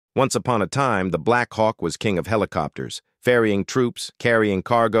Once upon a time, the Black Hawk was king of helicopters, ferrying troops, carrying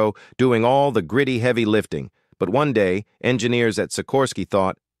cargo, doing all the gritty heavy lifting. But one day, engineers at Sikorsky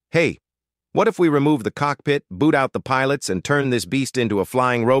thought, hey, what if we remove the cockpit, boot out the pilots, and turn this beast into a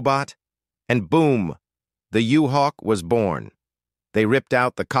flying robot? And boom, the UHawk was born. They ripped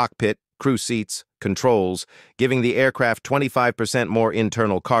out the cockpit, crew seats, controls, giving the aircraft 25% more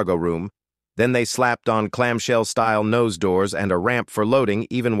internal cargo room. Then they slapped on clamshell-style nose doors and a ramp for loading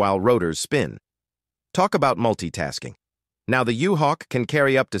even while rotors spin. Talk about multitasking. Now the UHawk can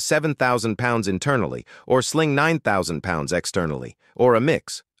carry up to 7,000 pounds internally, or sling 9,000 pounds externally, or a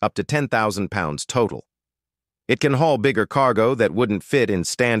mix, up to 10,000 pounds total. It can haul bigger cargo that wouldn't fit in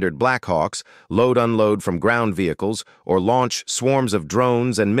standard Black Hawks, load-unload from ground vehicles, or launch swarms of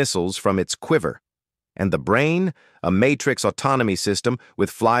drones and missiles from its quiver. And the brain? A matrix autonomy system with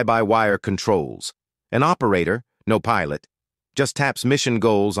fly-by-wire controls. An operator, no pilot, just taps mission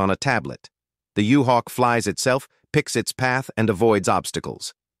goals on a tablet. The UHawk flies itself, picks its path, and avoids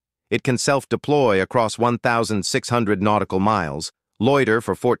obstacles. It can self-deploy across 1,600 nautical miles, loiter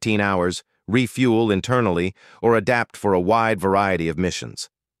for 14 hours, refuel internally, or adapt for a wide variety of missions.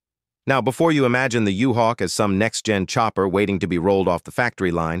 Now, before you imagine the UHawk as some next-gen chopper waiting to be rolled off the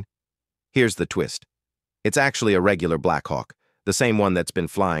factory line, here's the twist. It's actually a regular Black Hawk, the same one that's been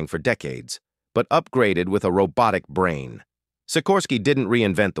flying for decades, but upgraded with a robotic brain. Sikorsky didn't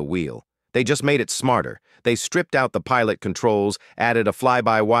reinvent the wheel. They just made it smarter. They stripped out the pilot controls, added a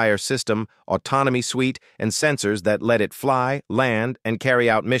fly-by-wire system, autonomy suite, and sensors that let it fly, land, and carry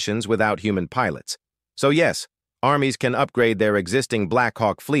out missions without human pilots. So yes, armies can upgrade their existing Black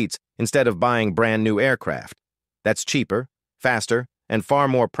Hawk fleets instead of buying brand-new aircraft. That's cheaper, faster, and far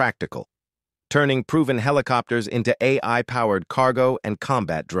more practical, turning proven helicopters into AI-powered cargo and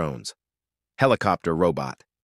combat drones. Helicopter robot.